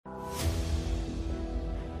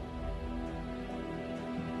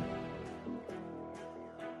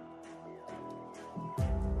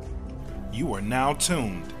You are now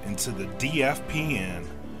tuned into the DFPN,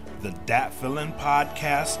 the Dat Feelin'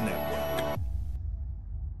 Podcast Network.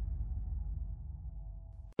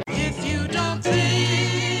 If you don't think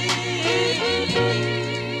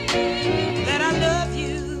that I love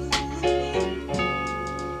you,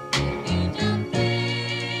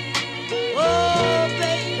 oh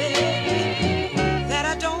baby, that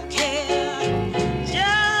I don't care,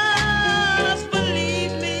 just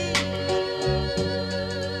believe me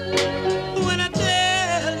when I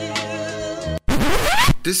tell you.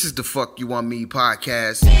 This is the Fuck You On Me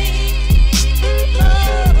podcast.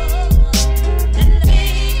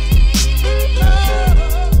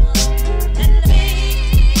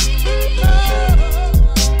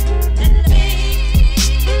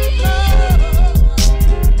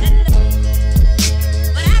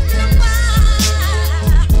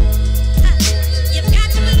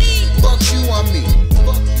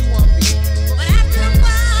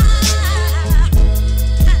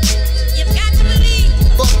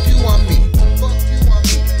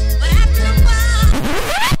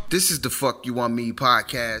 This is the Fuck You On Me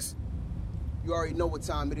podcast. You already know what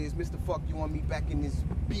time it is. Mr. Fuck You On Me back in this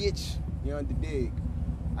bitch. You under dig.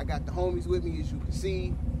 I got the homies with me, as you can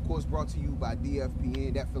see. Of course, brought to you by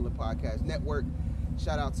DFPN, Dat Feelin' Podcast Network.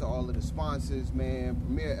 Shout out to all of the sponsors, man.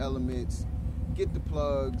 Premier Elements, Get the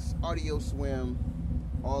Plugs, Audio Swim,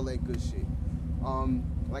 all that good shit.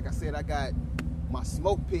 Like I said, I got my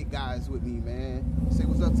SmokePit guys with me, man. Say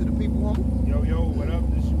what's up to the people, homie. Yo, what up?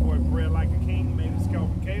 This your boy Bread Like a King, made his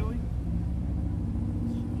Kelvin Kaylee.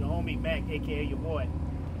 Your homie Mac, a.k.a. your boy.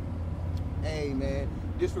 Hey, man.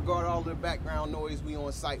 Disregard all the background noise. We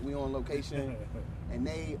on site, we on location. And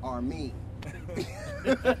they are mean.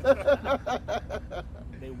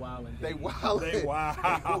 They wildin'. They wildin'.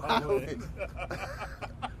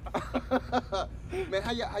 Man,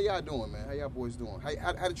 how y'all doing, man? How y'all boys doing?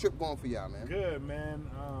 How the trip going for y'all, man? Good, man.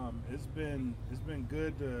 It's been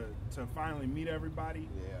good to finally meet everybody.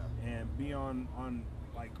 Yeah. And be on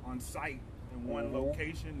site in one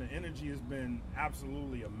location. The energy has been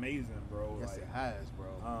absolutely amazing, bro. Yes, it has, bro.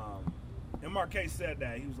 MRK said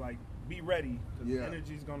that. He was like, be ready, because the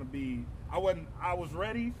energy's gonna be. I was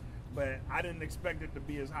ready, but I didn't expect it to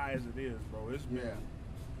be as high as it is, bro. It's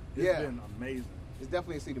been amazing. It's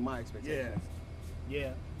definitely exceeded my expectations.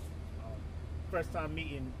 Yeah. First time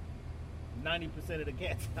meeting 90% of the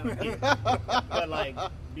cats out here.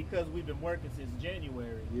 But because we've been working since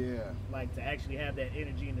January. Yeah. To actually have that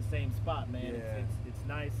energy in the same spot, man. Yeah. It's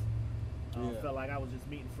nice. Felt like I was just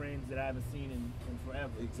meeting friends that I haven't seen in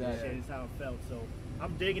forever. Exactly. That is how it felt. So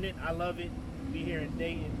I'm digging it. I love it. We here in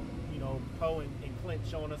Dayton, Poe and Clint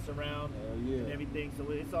showing us around and everything. So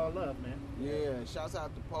it's all love, man. Yeah. Shouts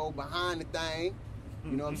out to Poe behind the thing.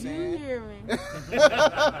 You know what I'm saying? You hear me?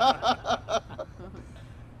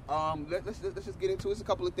 Let's just get into it. It's a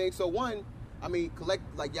couple of things. So one, I mean,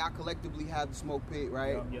 y'all collectively have the SmokePit,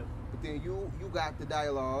 right? Yep. But then you got the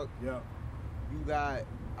dialogue. Yeah. You got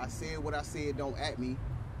I said what I said, don't at me.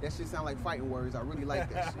 That shit sound like fighting words. I really like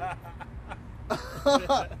that shit.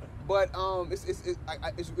 But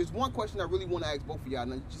it's one question I really want to ask both of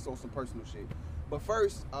y'all, and just on some personal shit. But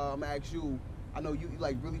first, I'm gonna ask you. I know you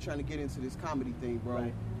really trying to get into this comedy thing, bro.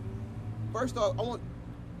 Right. First off, I want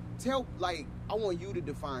you to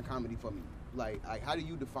define comedy for me. Like how do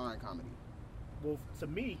you define comedy? Well, to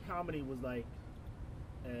me, comedy was like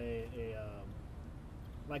a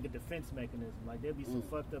defense mechanism. Like there'd be some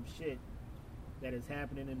fucked up shit that is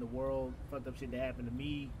happening in the world, fucked up shit that happened to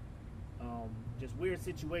me, just weird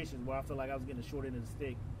situations where I feel like I was getting a short end of the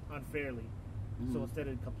stick unfairly. So instead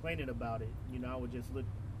of complaining about it, I would just look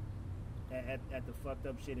at the fucked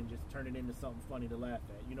up shit and just turn it into something funny to laugh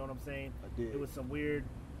at. You know what I'm saying? I did. It was some weird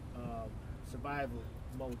survival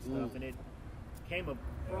mode stuff, and it came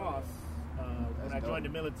across when I joined the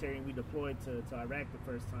military and we deployed to Iraq the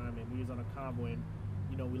first time, and we was on a convoy,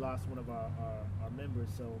 and we lost one of our members,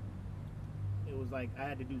 so it was like I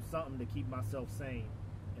had to do something to keep myself sane,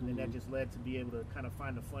 and then that just led to be able to kind of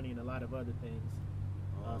find the funny in a lot of other things.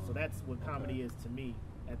 So that's what comedy is to me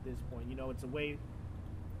at this point. It's a way,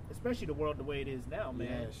 especially the world the way it is now, man.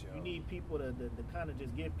 Yeah, sure. You need people to kind of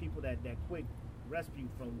just give people that quick rescue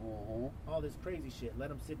from all this crazy shit. Let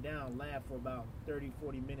them sit down, laugh for about 30,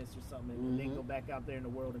 40 minutes or something, and then go back out there in the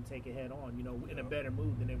world and take it head on, in a better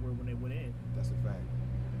mood than they were when they went in. That's a fact.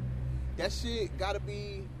 That shit gotta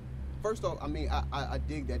be, first off, I mean, I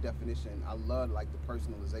dig that definition. I love, the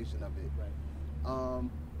personalization of it. Right.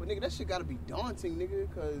 But, nigga, that shit gotta be daunting, nigga,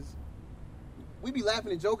 because we be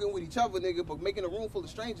laughing and joking with each other, nigga, but making a room full of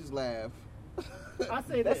strangers laugh, I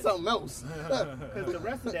say that's this. something else. Because the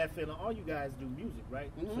rest of that feeling, all you guys do music,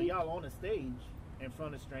 right? So y'all on a stage, in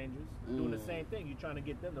front of strangers, doing the same thing. You're trying to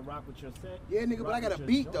get them to rock with your set. Yeah, nigga, but I got a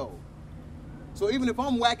beat joint. though. So even if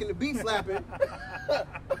I'm whacking the beat slapping,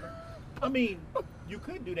 I mean, you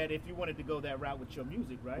could do that if you wanted to go that route with your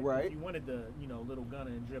music, right? Right. If you wanted the, Little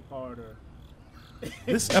Gunna and Drip Hard or...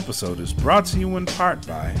 This episode is brought to you in part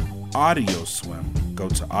by AudioSwim. Go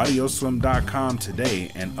to audioswim.com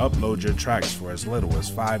today and upload your tracks for as little as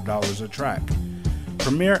 $5 a track.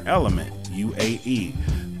 Premier Element,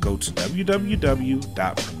 UAE. Go to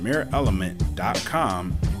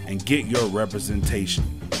www.premierelement.com and get your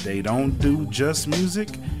representation. They don't do just music,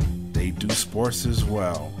 they do sports as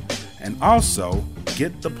well. And also,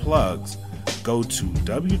 get the plugs. Go to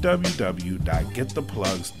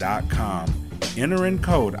www.gettheplugs.com. Enter in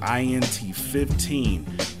code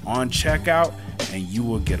INT15 on checkout and you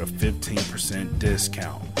will get a 15%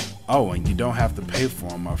 discount. Oh, and you don't have to pay for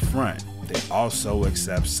them up front. They also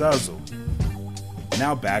accept Suzzle.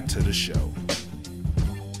 Now back to the show.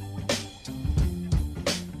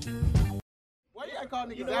 why you gotta call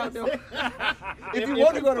niggas out though? If you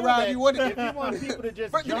want to go to ride, you want to. If you want people to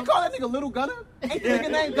just Did you jump... call that nigga Little Gunna? Ain't the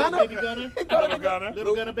nigga named Gunna? Baby Gunna? Little Gunna.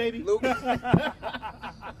 Little Gunna, baby? Little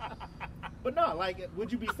But no, like,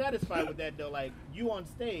 would you be satisfied with that though? Like, you on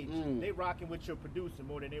stage, they rocking with your producer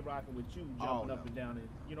more than they rocking with you jumping up and down. And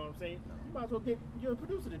you know what I'm saying? You might as well get your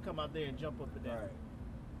producer to come out there and jump up and down. Right.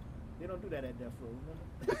 They don't do that at Death Row, remember?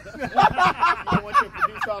 You don't want your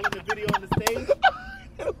producer all in the video on the stage?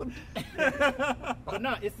 But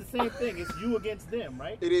no, it's the same thing. It's you against them,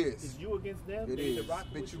 right? It is. It's you against them. It They is. either rock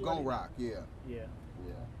Bitch, with you or gon' they- rock, yeah. Yeah.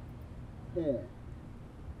 Yeah.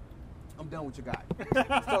 I'm done with your guy.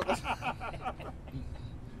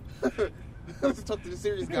 Let's talk to the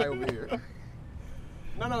serious guy over here.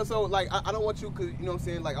 No, so like I don't want you, cause you know what I'm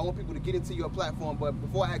saying, like I want people to get into your platform, but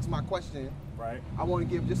before I ask my question, Right. I want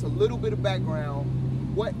to give just a little bit of background.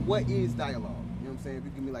 What is dialogue? You know what I'm saying? If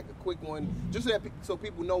you give me like a quick one, just so that so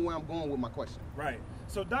people know where I'm going with my question. Right.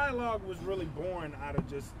 So dialogue was really born out of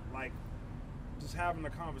just having a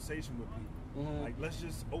conversation with people. Mhm. Like, let's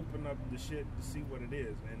just open up the shit to see what it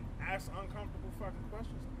is and ask uncomfortable fucking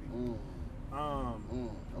questions to people.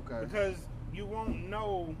 Okay. Because you won't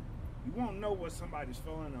know what somebody's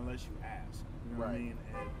feeling unless you ask. You know what I Right. mean?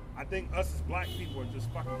 And I think us as black people are just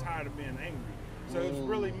fucking tired of being angry. So it's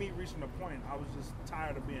really me reaching a point. I was just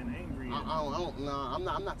tired of being angry. and- I'm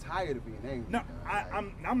not tired of being angry. No,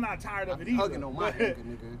 I'm not tired of it either. Hugging on my but anger,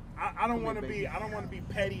 nigga. I don't Come want to here, be. baby. I don't want to be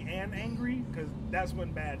petty and angry because that's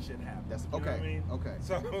when bad shit happens. That's You know okay. what I mean? Okay.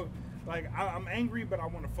 So, like, I'm angry, but I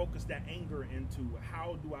want to focus that anger into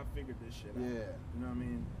how do I figure this shit out? Yeah. You know what I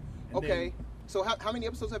mean? And Okay. then So how many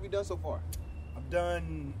episodes have you done so far? I've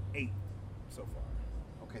done 8 so far.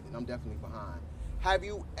 Okay, then I'm definitely behind. Have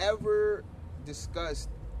you ever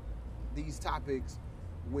discussed these topics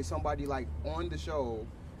with somebody like on the show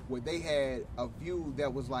where they had a view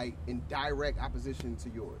that was like in direct opposition to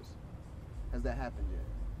yours? Has that happened yet?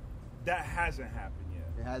 That hasn't happened yet.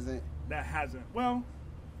 It hasn't? That hasn't. Well,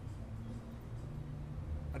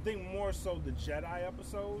 I think more so the Jedi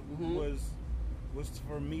episode was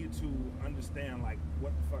for me to understand like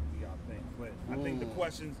what the fuck do y'all think. But I think the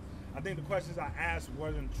questions I asked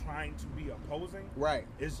wasn't trying to be opposing. Right.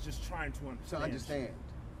 It's just trying to To understand. understand.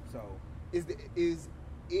 So Is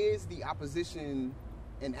the opposition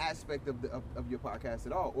an aspect of your podcast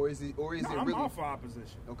at all? Or is it no, it I'm really all for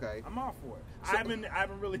opposition. Okay. I'm all for it. So- I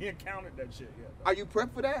haven't really encountered that shit yet. Though. Are you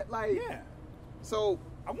prepped for that? Like Yeah. So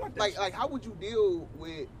I want that like shit. like how would you deal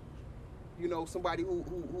with somebody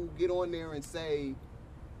who get on there and say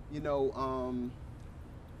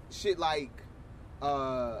shit like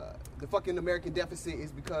the fucking American deficit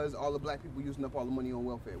is because all the black people using up all the money on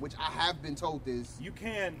welfare, which I have been told this You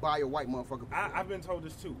can by a white motherfucker before. I've been told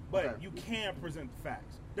this too, but Okay. you can present the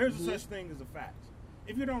facts. There's a such thing as a fact.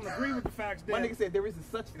 If you don't agree with the facts, then My nigga said there is a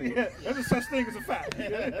such thing. yeah, there's a such thing as a fact.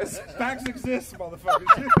 Facts exist,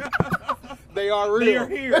 motherfuckers. They are real. They are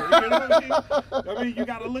here. You know what I mean? You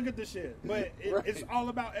got to look at the shit, but it's all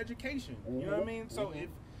about education. You know what I mean? So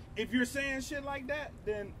if you're saying shit like that,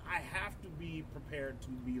 then I have to be prepared to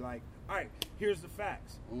be like, all right, here's the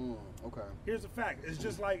facts. Okay. Here's the fact. It's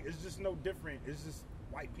just no different. It's just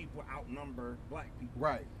white people outnumber black people.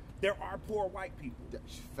 Right. There are poor white people.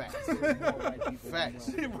 Facts. More white people Facts.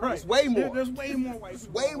 as well. Right. It's way more. There's way more white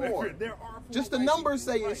people. Way more. There are poor Just the white numbers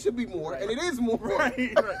people. say Right. it should be more, and it is more.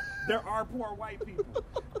 Right. There are poor white people.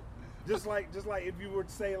 just like if you were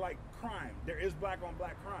to say like crime, there is black on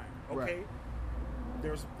black crime. Okay. Right.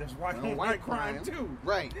 There's white On on white crime too.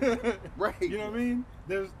 Right. Right. You know what I mean?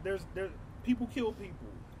 There's people kill people.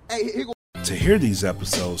 Hey, here go. To hear these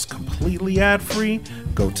episodes completely ad-free,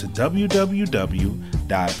 go to www.anchor.fm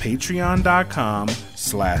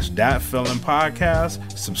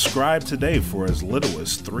www.patreon.com/datfeelingpodcast. Subscribe today for as little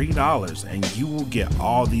as $3 and you will get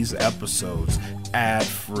all these episodes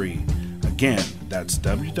ad-free. Again, that's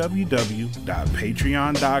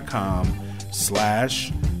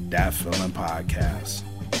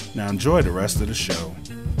www.patreon.com/datfeelingpodcast. Now enjoy the rest of the show.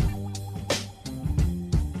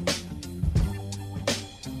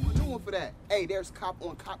 For that, hey, there's cop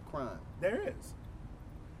on cop crime. There is.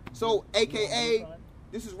 So, AKA,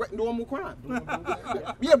 this is normal crime.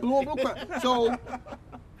 Yeah, blue on blue crime. So,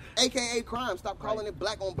 AKA crime. Stop calling it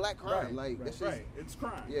black on black crime. That's just, It's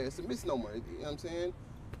crime. Yeah, it's a misnomer. You know what I'm saying?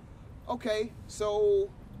 Okay, so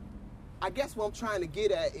I guess what I'm trying to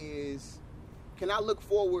get at is, can I look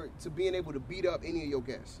forward to being able to beat up any of your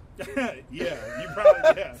guests? Yeah, you probably,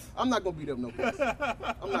 yes. I'm not going to beat up no guests.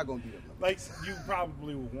 I'm not going to beat up no guests. Like, you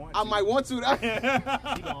probably would want to. I might want to. He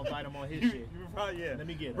gonna invite him on his shit. You probably, yeah. Let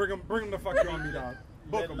me get him. Bring him the fuck on me, dog.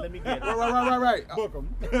 Book him. Let me get him. Right. Book him.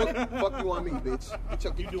 Fuck you on me, bitch.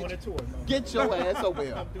 You doing a tour, man. Get your ass over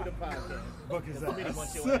here. Come through the podcast. Book his Somebody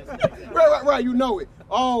wants ass. your ass next. Right, you know it.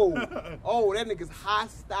 Oh, that nigga's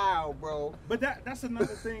hostile, bro. But that's another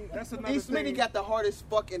thing. That's another E. thing. Smitty got the hardest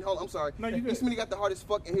fucking. Hold on, I'm sorry. No, you E. good. Smitty got the hardest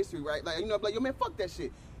fuck in history, right? Like, you know, like, yo, man, fuck that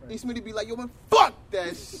shit. E. Smitty be like, yo, man, fuck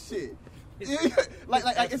that shit. like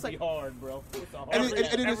it's like hard, bro. It's a hard. and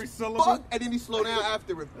then every it's syllable. fuck, and then he slow down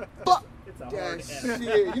after it. Fuck It's a that hard shit.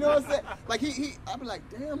 You know what I'm saying? Like I be like,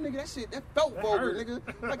 damn, nigga, that shit, that felt vulgar, hurt. nigga.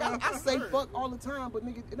 Like I say fuck all the time, but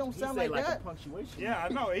nigga, it don't He sound say like like that. a punctuation. Yeah, I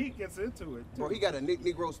know. He gets into it, too. Bro, he got a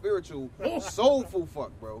Negro spiritual, soulful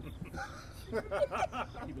fuck, bro.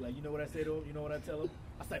 He be like, you know what I say to him? You know what I tell him?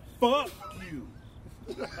 I say, Fuck you.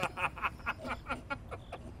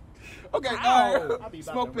 Okay, Ow! all I right. be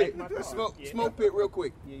about Smoke to wreck pit, my car. smoke pit, real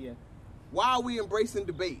quick. yeah. Why are we embracing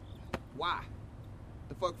debate? Why?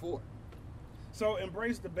 The fuck for? So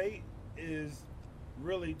embrace debate is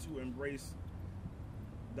really to embrace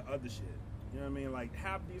the other shit. You know what I mean? Like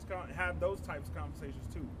have those types of conversations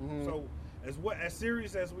too. Mhm. So as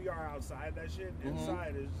serious as we are outside that shit,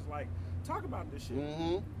 inside is just like talk about this shit.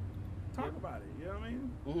 Mm-hmm. Talk about it. You know what I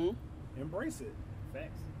mean? Mm-hmm. Embrace it.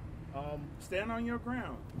 Facts. Stand on your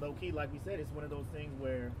ground. Low key, like we said, it's one of those things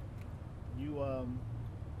where you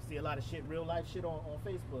see a lot of shit, real life shit on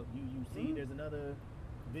Facebook. You see there's another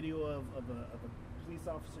video of a police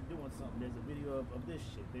officer doing something. There's a video of this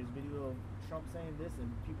shit. There's a video of Trump saying this and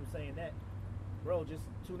people saying that. Bro, just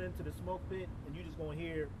tune into the Smoke Pit and you just gonna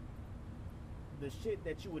hear the shit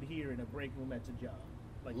that you would hear in a break room at your job.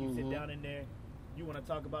 Like you sit down in there, you want to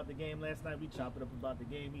talk about the game last night, we chop it up about the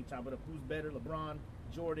game. We chop it up who's better, LeBron,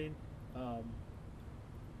 Jordan.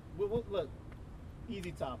 Look,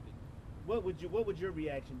 easy topic. What would your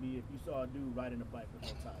reaction be if you saw a dude riding a bike with no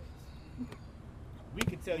tires? We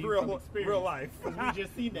can tell you from experience. Real life. 'Cause we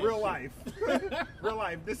just seen that Real shit. life. Real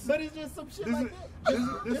life. But it's just some shit This like is that. this is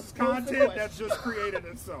Just pose the content question. that's just created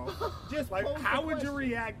itself. Just Like, pose the how would you question.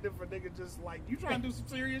 react if a nigga just like you trying to do some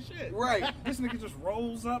serious shit? Right. This nigga just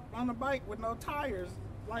rolls up on a bike with no tires.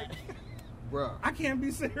 Like, Bruh. I can't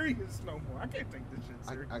be serious no more. I can't take this shit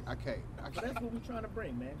serious. I can't. But that's what we're trying to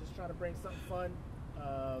bring, man. Just trying to bring something fun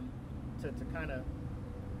to kind of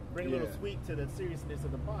bring a little Yeah. sweet to the seriousness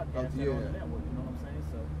of the podcast Oh, and yeah. on the network. You know what I'm saying?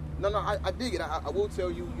 So. No, I dig it. I will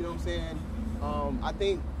tell you, you know what I'm saying? I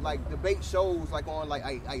think like debate shows like on like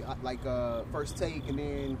First Take and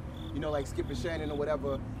then you know like Skip and Shannon or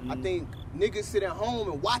whatever. I think niggas sit at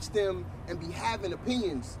home and watch them and be having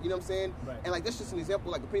opinions. You know what I'm saying? Right. And like that's just an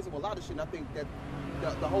example, like opinions of a lot of shit. And I think that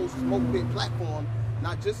the whole Smoke Pit platform,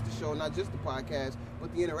 not just the show, not just the podcast,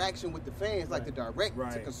 but the interaction with the fans, like the direct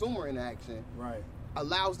to consumer interaction. Right.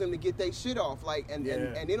 Allows them to get their shit off, like, and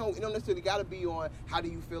it don't necessarily got to be on how do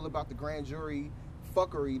you feel about the grand jury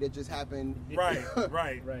fuckery that just happened. Right.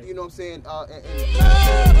 You know what I'm saying?